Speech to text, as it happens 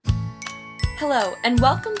Hello, and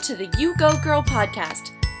welcome to the You Go Girl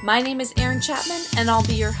podcast. My name is Erin Chapman, and I'll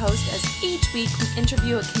be your host as each week we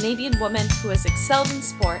interview a Canadian woman who has excelled in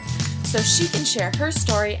sport so she can share her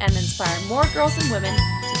story and inspire more girls and women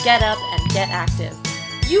to get up and get active.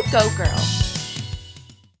 You Go Girl.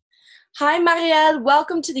 Hi, Marielle.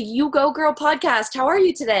 Welcome to the You Go Girl podcast. How are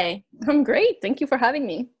you today? I'm great. Thank you for having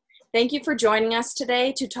me. Thank you for joining us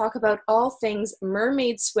today to talk about all things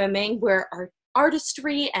mermaid swimming, where our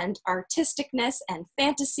artistry and artisticness and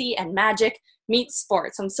fantasy and magic meet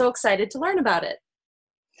sports. I'm so excited to learn about it.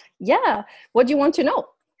 Yeah. What do you want to know?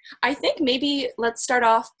 I think maybe let's start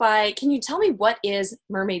off by, can you tell me what is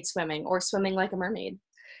mermaid swimming or swimming like a mermaid?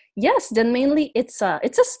 Yes, then mainly it's a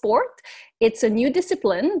sport. It's a new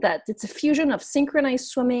discipline that it's a fusion of synchronized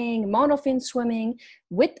swimming, monofin swimming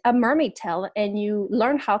with a mermaid tail, and you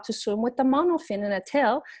learn how to swim with a monofin and a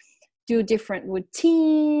tail, do different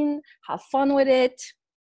routine, have fun with it.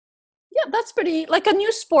 Yeah, that's pretty like a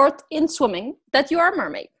new sport in swimming that you are a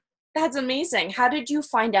mermaid. That's amazing. How did you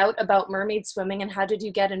find out about mermaid swimming and how did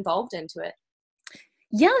you get involved into it?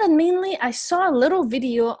 Yeah, and mainly I saw a little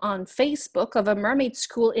video on Facebook of a mermaid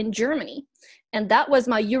school in Germany. And that was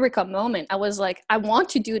my eureka moment. I was like, I want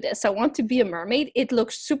to do this. I want to be a mermaid. It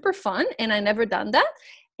looks super fun, and I never done that.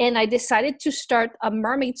 And I decided to start a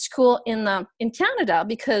mermaid school in Canada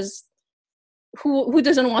because who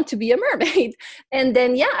doesn't want to be a mermaid? And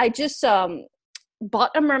then, yeah, I just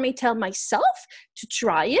bought a mermaid tail myself to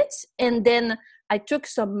try it. And then I took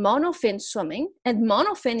some monofin swimming, and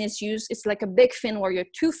monofin is used, it's like a big fin where your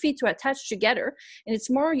 2 feet are attached together, and it's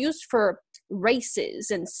more used for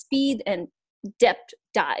races and speed and depth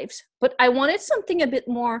dives. But I wanted something a bit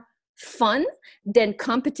more fun than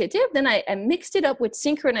competitive. Then I mixed it up with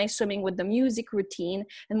synchronized swimming with the music routine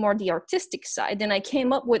and more the artistic side. Then I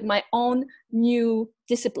came up with my own new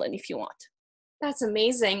discipline, if you want. That's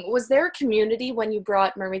amazing. Was there a community when you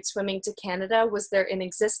brought mermaid swimming to Canada? Was there an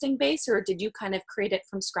existing base, or did you kind of create it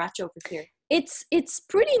from scratch over here? It's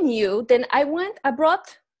pretty new. Then I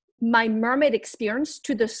brought my mermaid experience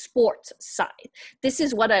to the sports side. This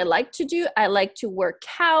is what I like to do. I like to work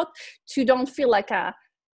out, to don't feel like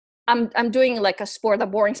I'm doing like a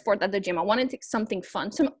boring sport at the gym. I wanted something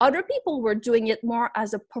fun. Some other people were doing it more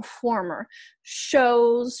as a performer,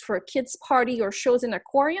 shows for a kids party or shows in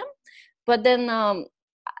aquarium. But then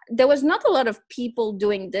there was not a lot of people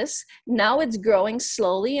doing this. Now it's growing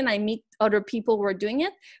slowly, and I meet other people who are doing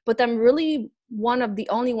it. But I'm really one of the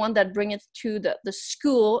only one that bring it to the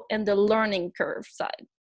school and the learning curve side.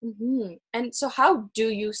 Mm-hmm. And so how do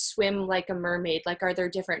you swim like a mermaid? Like, are there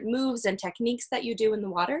different moves and techniques that you do in the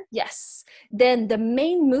water? Yes. Then the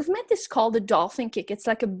main movement is called the dolphin kick. It's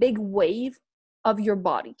like a big wave of your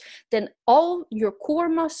body. Then all your core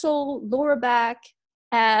muscle, lower back,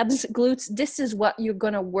 abs, glutes, this is what you're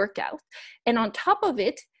going to work out. And on top of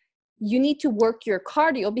it, you need to work your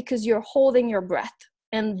cardio because you're holding your breath.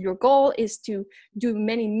 And your goal is to do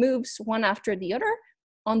many moves one after the other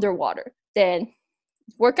underwater. Then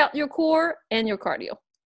work out your core and your cardio.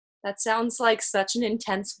 That sounds like such an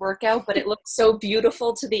intense workout, but it looks so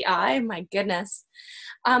beautiful to the eye. My goodness.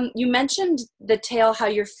 You mentioned the tail, how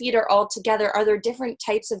your feet are all together. Are there different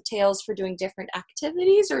types of tails for doing different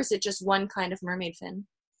activities, or is it just one kind of mermaid fin?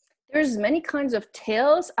 There's many kinds of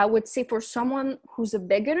tails. I would say for someone who's a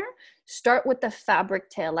beginner, start with the fabric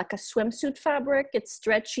tail, like a swimsuit fabric. It's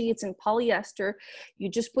stretchy, it's in polyester. You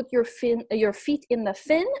just put your feet in the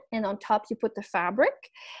fin, and on top you put the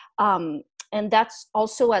fabric. And that's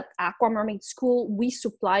also at Aquamermaid school. We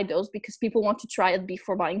supply those because people want to try it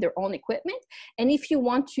before buying their own equipment. And if you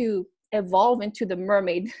want to evolve into the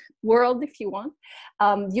mermaid world, if you want,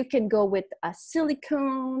 you can go with a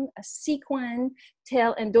silicone, a sequin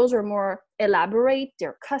tail, and those are more elaborate.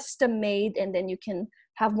 They're custom made, and then you can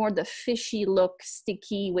have more the fishy look,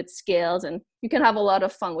 sticky with scales, and you can have a lot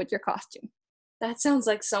of fun with your costume. That sounds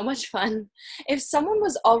like so much fun. If someone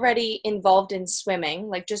was already involved in swimming,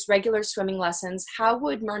 like just regular swimming lessons, how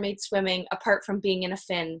would mermaid swimming, apart from being in a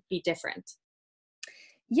fin, be different?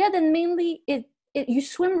 Yeah, then mainly you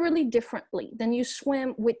swim really differently. Then you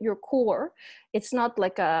swim with your core. It's not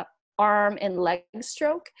like a arm and leg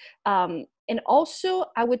stroke. And also,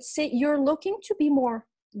 I would say you're looking to be more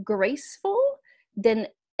graceful than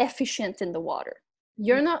efficient in the water.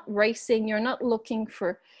 You're not racing. You're not looking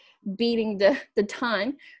for beating the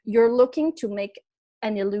time. You're looking to make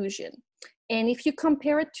an illusion. And if you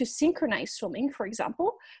compare it to synchronized swimming, for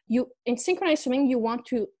example, in synchronized swimming, you want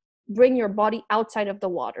to bring your body outside of the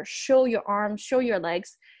water, show your arms, show your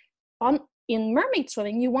legs. In mermaid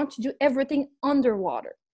swimming, you want to do everything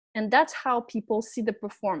underwater. And that's how people see the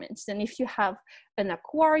performance. And if you have an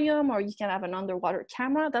aquarium or you can have an underwater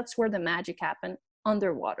camera, that's where the magic happens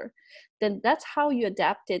underwater. Then that's how you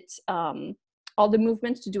adapt it, all the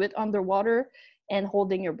movements to do it underwater and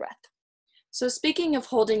holding your breath. So speaking of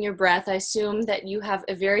holding your breath, I assume that you have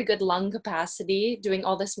a very good lung capacity doing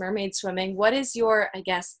all this mermaid swimming. What is your, I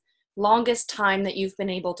guess, longest time that you've been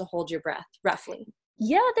able to hold your breath, roughly?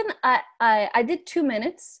 Yeah, then I did 2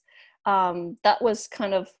 minutes. That was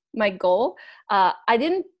kind of my goal. I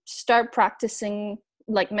didn't start practicing,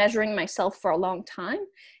 like measuring myself, for a long time.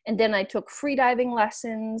 And then I took free diving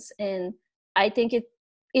lessons, and I think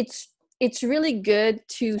it's really good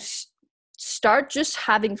to start just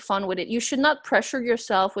having fun with it. You should not pressure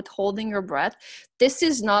yourself with holding your breath. This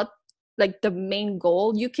is not like the main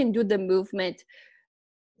goal. You can do the movement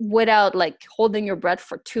without like holding your breath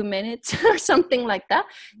for 2 minutes or something like that.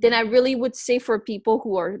 Then I really would say for people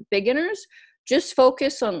who are beginners, just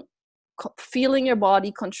focus on feeling your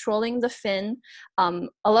body, controlling the fin. A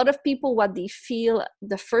lot of people, what they feel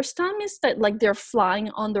the first time is that like they're flying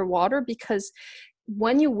underwater, because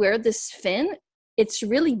when you wear this fin, it's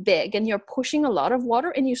really big and you're pushing a lot of water,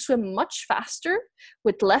 and you swim much faster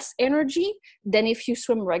with less energy than if you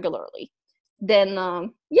swim regularly. Then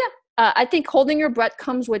I think holding your breath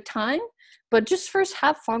comes with time, but just first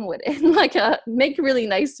have fun with it. Like make really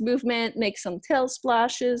nice movement, make some tail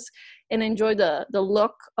splashes, and enjoy the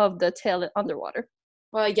look of the tail underwater.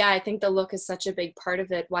 Well, yeah, I think the look is such a big part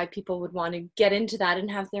of it, why people would want to get into that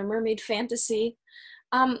and have their mermaid fantasy.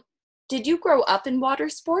 Did you grow up in water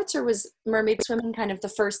sports, or was mermaid swimming kind of the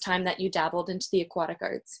first time that you dabbled into the aquatic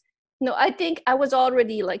arts? No, I think I was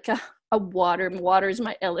already like a water is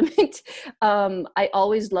my element. I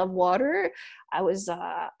always love water.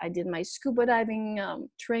 I did my scuba diving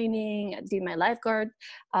training, I did my lifeguard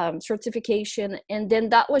certification. And then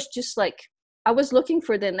that was just like, I was looking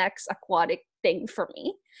for the next aquatic thing for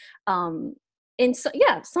me. And so,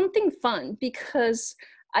 yeah, something fun, because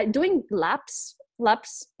doing laps,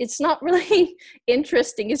 it's not really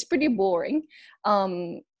interesting. It's pretty boring.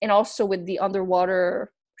 And also with the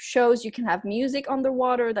underwater shows, you can have music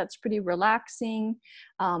underwater. That's pretty relaxing.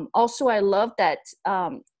 Also, I love that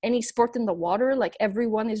any sport in the water, like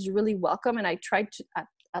everyone is really welcome. And I tried to,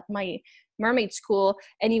 at my mermaid school,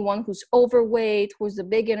 anyone who's overweight, who's a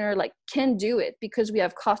beginner, like can do it, because we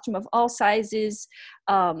have costume of all sizes.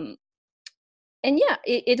 And yeah,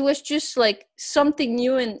 it was just like something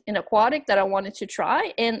new in aquatic that I wanted to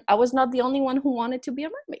try. And I was not the only one who wanted to be a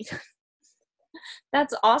mermaid.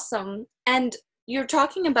 That's awesome. And you're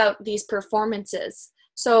talking about these performances.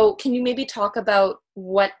 So can you maybe talk about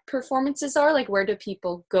what performances are? Like, where do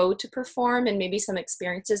people go to perform, and maybe some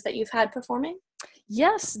experiences that you've had performing?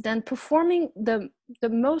 Yes, then performing, the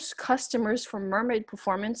most customers for mermaid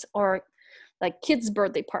performance are like kids'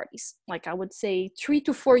 birthday parties. Like I would say 3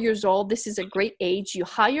 to 4 years old. This is a great age. You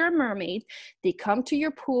hire a mermaid, they come to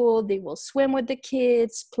your pool, they will swim with the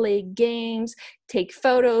kids, play games, take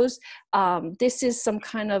photos. This is some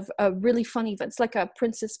kind of a really fun event. It's like a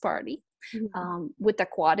princess party with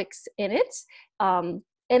aquatics in it.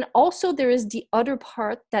 And also there is the other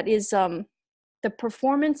part that is the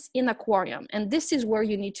performance in aquarium. And this is where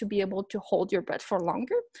you need to be able to hold your breath for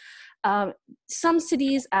longer. Some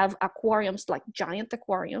cities have aquariums, like giant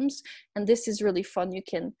aquariums, and this is really fun. You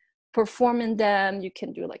can perform in them, you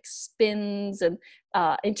can do like spins and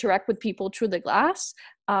interact with people through the glass.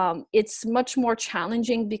 It's much more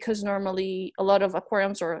challenging because normally a lot of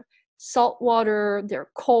aquariums are saltwater, they're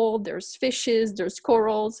cold, there's fishes, there's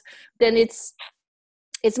corals. Then it's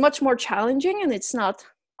much more challenging, and it's not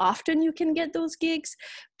often you can get those gigs,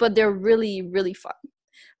 but they're really, really fun.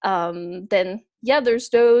 Then yeah, there's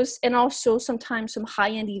those. And also sometimes some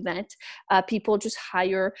high-end event, people just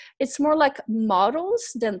hire, it's more like models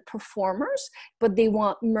than performers, but they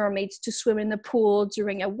want mermaids to swim in the pool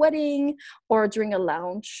during a wedding or during a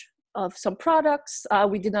launch of some products.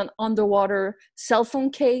 We did an underwater cell phone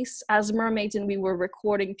case as mermaids, and we were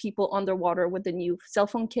recording people underwater with the new cell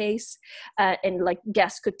phone case, and like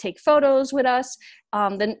guests could take photos with us.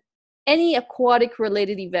 Then any aquatic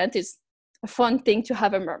related event is a fun thing to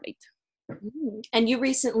have a mermaid. And you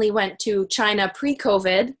recently went to China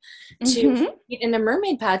pre-COVID to compete in a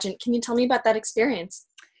mermaid pageant. Can you tell me about that experience?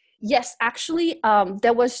 Yes, actually,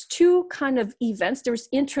 there was 2 kind of events. There was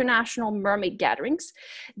international mermaid gatherings.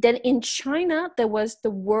 Then in China, there was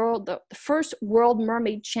the first World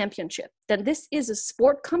Mermaid Championship. Then this is a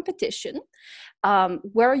sport competition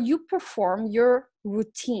where you perform your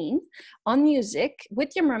routine on music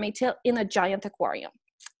with your mermaid tail in a giant aquarium.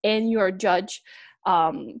 And you're a judge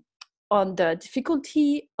on the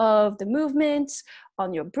difficulty of the movements,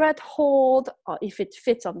 on your breath hold, if it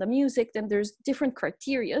fits on the music. Then there's different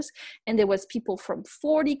criterias, and there was people from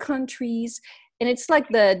 40 countries, and it's like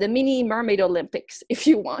the mini Mermaid Olympics, if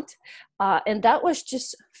you want. And that was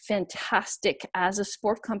just fantastic as a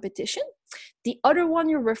sport competition. The other one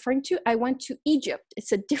you're referring to, I went to Egypt.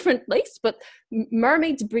 It's a different place, but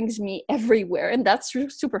Mermaids brings me everywhere, and that's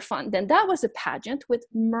super fun. Then that was a pageant with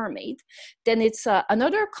Mermaid. Then it's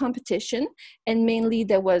another competition, and mainly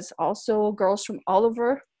there was also girls from all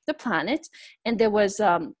over the planet, and there was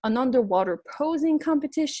an underwater posing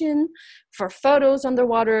competition for photos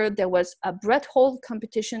underwater. There was a breath hold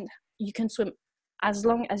competition. You can swim as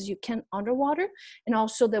long as you can underwater. And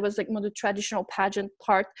also there was like more the traditional pageant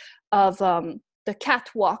part of the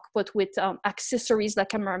catwalk, but with accessories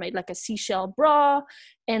like a mermaid, like a seashell bra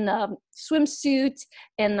and swimsuit.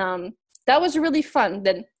 And that was really fun.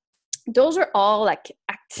 Then those are all like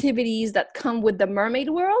activities that come with the mermaid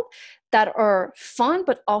world that are fun,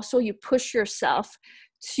 but also you push yourself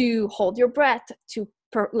to hold your breath, to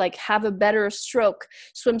like have a better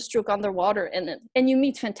swim stroke underwater, and you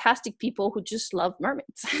meet fantastic people who just love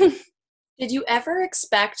mermaids. Did you ever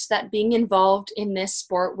expect that being involved in this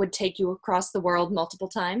sport would take you across the world multiple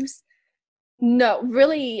times? No,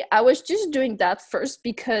 really, I was just doing that first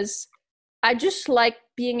because I just like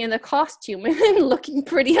being in a costume and looking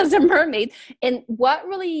pretty as a mermaid. And what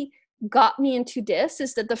really got me into this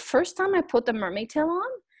is that the first time I put the mermaid tail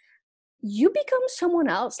on, you become someone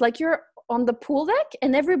else. Like you're on the pool deck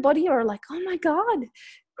and everybody are like, oh my God,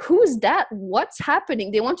 who's that? What's happening?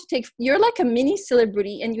 They want to you're like a mini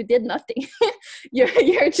celebrity and you did nothing.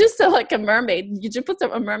 you're just like a mermaid. You just put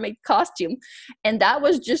a mermaid costume. And that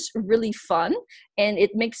was just really fun. And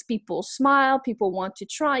it makes people smile. People want to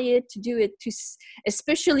try it, to do it,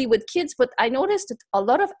 especially with kids. But I noticed that a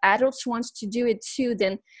lot of adults wants to do it too.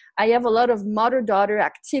 Then I have a lot of mother-daughter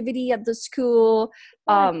activity at the school.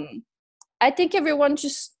 I think everyone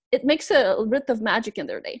it makes a bit of magic in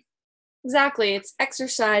their day. Exactly. It's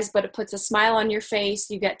exercise, but it puts a smile on your face.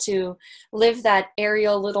 You get to live that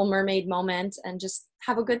Ariel Little Mermaid moment and just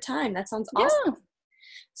have a good time. That sounds awesome. Yeah.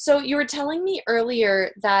 So you were telling me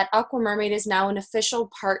earlier that Aquamermaid is now an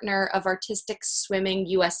official partner of Artistic Swimming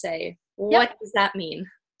USA. What does that mean?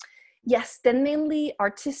 Yes, then mainly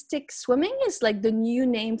artistic swimming is like the new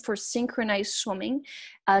name for synchronized swimming.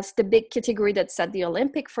 It's the big category that's at the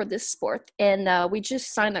Olympic for this sport. And we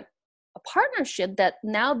just signed a partnership that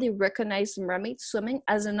now they recognize mermaid swimming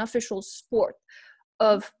as an official sport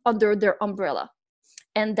under their umbrella.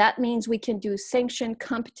 And that means we can do sanctioned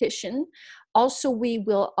competition. Also, we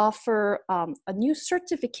will offer a new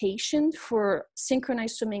certification for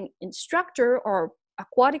synchronized swimming instructor or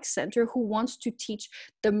aquatic center who wants to teach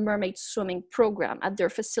the mermaid swimming program at their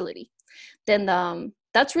facility. Then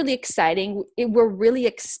that's really exciting. We're really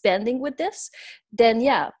expanding with this. Then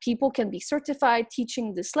people can be certified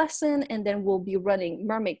teaching this lesson, and then we'll be running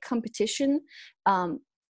mermaid competition.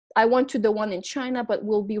 I went to the one in China, but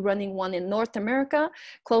we'll be running one in North America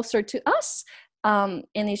closer to us. And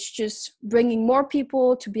it's just bringing more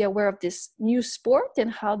people to be aware of this new sport and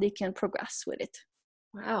how they can progress with it.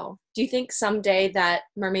 Wow. Do you think someday that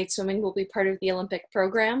mermaid swimming will be part of the Olympic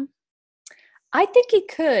program? I think it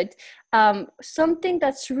could. Something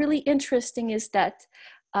that's really interesting is that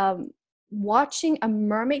watching a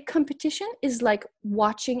mermaid competition is like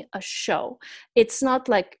watching a show. It's not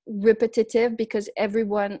like repetitive because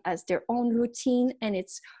everyone has their own routine and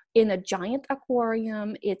it's in a giant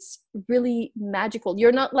aquarium. It's really magical.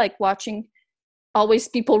 You're not like watching always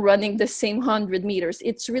people running the same 100 meters.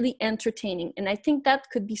 It's really entertaining. And I think that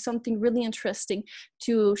could be something really interesting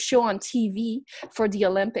to show on TV for the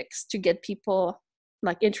Olympics to get people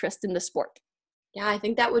like interested in the sport. Yeah, I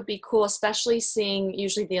think that would be cool, especially seeing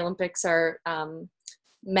usually the Olympics are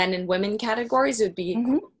men and women categories. It would be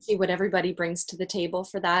cool to see what everybody brings to the table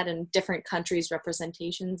for that and different countries'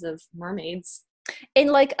 representations of mermaids. And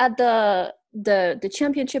like at the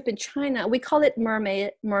championship in China, we call it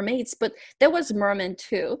mermaids, but there was mermen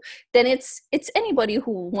too. Then it's anybody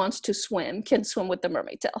who wants to swim can swim with the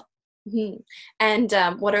mermaid tail. Mm-hmm.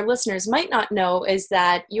 And what our listeners might not know is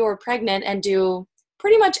that you're pregnant and due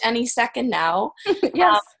pretty much any second now.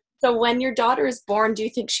 Yes. So when your daughter is born, do you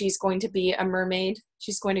think she's going to be a mermaid?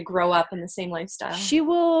 She's going to grow up in the same lifestyle? She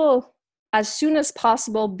will, as soon as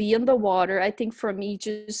possible, be in the water. I think for me,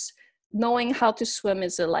 just knowing how to swim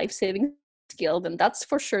is a life-saving skill, and that's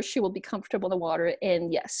for sure. She will be comfortable in the water,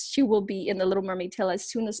 and yes, she will be in the Little Mermaid tail as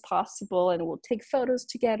soon as possible, and we'll take photos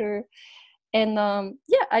together. And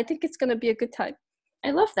I think it's going to be a good time. I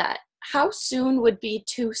love that. how soon would be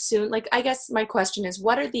too soon? Like, I guess my question is,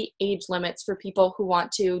 what are the age limits for people who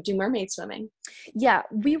want to do mermaid swimming? Yeah,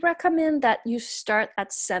 we recommend that you start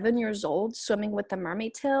at 7 years old swimming with the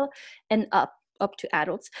mermaid tail and up to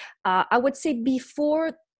adults. I would say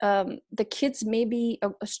before the kids may be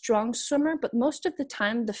a strong swimmer, but most of the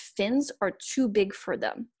time the fins are too big for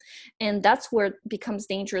them. And that's where it becomes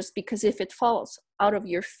dangerous, because if it falls out of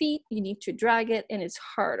your feet, you need to drag it and it's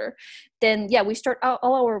harder. Then, yeah, we start out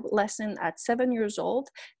all our lesson at 7 years old.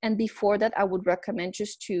 And before that, I would recommend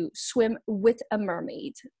just to swim with a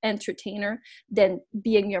mermaid entertainer than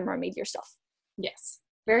being your mermaid yourself. Yes.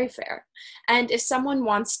 Very fair. And if someone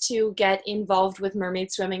wants to get involved with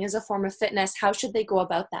mermaid swimming as a form of fitness, how should they go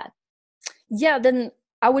about that? Yeah, then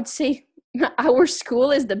I would say our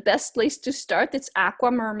school is the best place to start. It's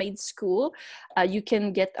Aquamermaid School. You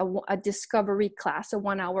can get a discovery class, a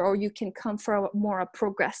 1 hour, or you can come for a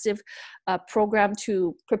progressive program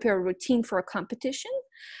to prepare a routine for a competition.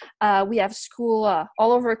 We have school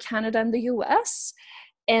all over Canada and the US.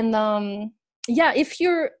 And yeah, if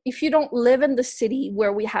you don't live in the city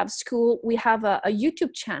where we have school, we have a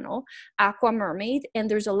YouTube channel, Aquamermaid, and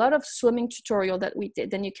there's a lot of swimming tutorial that we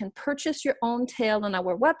did. And you can purchase your own tail on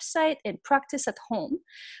our website and practice at home.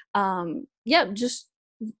 Yeah, just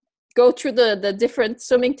go through the different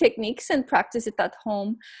swimming techniques and practice it at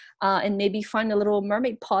home, and maybe find a little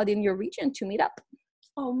mermaid pod in your region to meet up.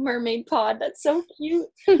 Oh, mermaid pod. That's so cute.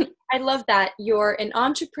 I love that. You're an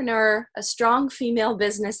entrepreneur, a strong female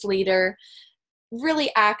business leader,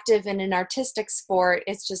 really active in an artistic sport.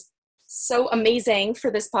 It's just so amazing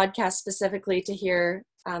for this podcast specifically to hear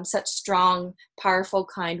such strong, powerful,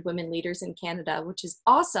 kind women leaders in Canada, which is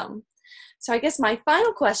awesome. So I guess my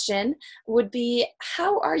final question would be,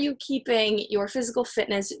 how are you keeping your physical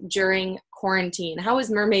fitness during quarantine? How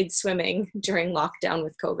is mermaid swimming during lockdown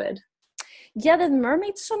with COVID? Yeah, the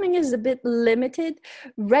mermaid swimming is a bit limited.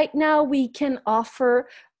 Right now, we can offer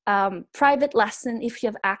private lesson if you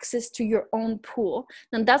have access to your own pool.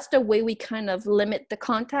 And that's the way we kind of limit the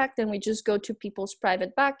contact, and we just go to people's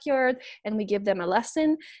private backyard and we give them a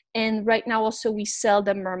lesson. And right now also we sell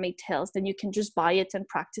the mermaid tails. Then you can just buy it and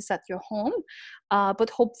practice at your home. But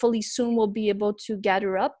hopefully soon we'll be able to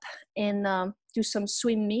gather up and do some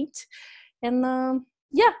swim meet. And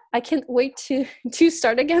yeah, I can't wait to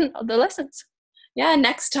start again the lessons. Yeah,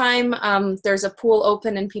 next time there's a pool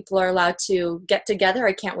open and people are allowed to get together,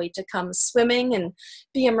 I can't wait to come swimming and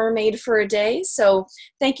be a mermaid for a day. So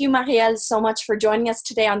thank you, Marielle, so much for joining us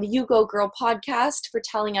today on the You Go Girl podcast, for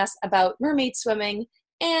telling us about mermaid swimming,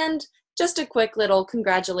 and just a quick little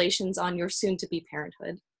congratulations on your soon-to-be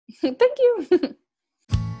parenthood. Thank you.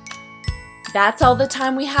 That's all the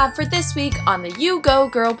time we have for this week on the You Go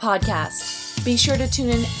Girl podcast. Be sure to tune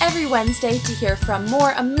in every Wednesday to hear from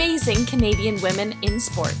more amazing Canadian women in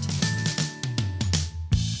sport.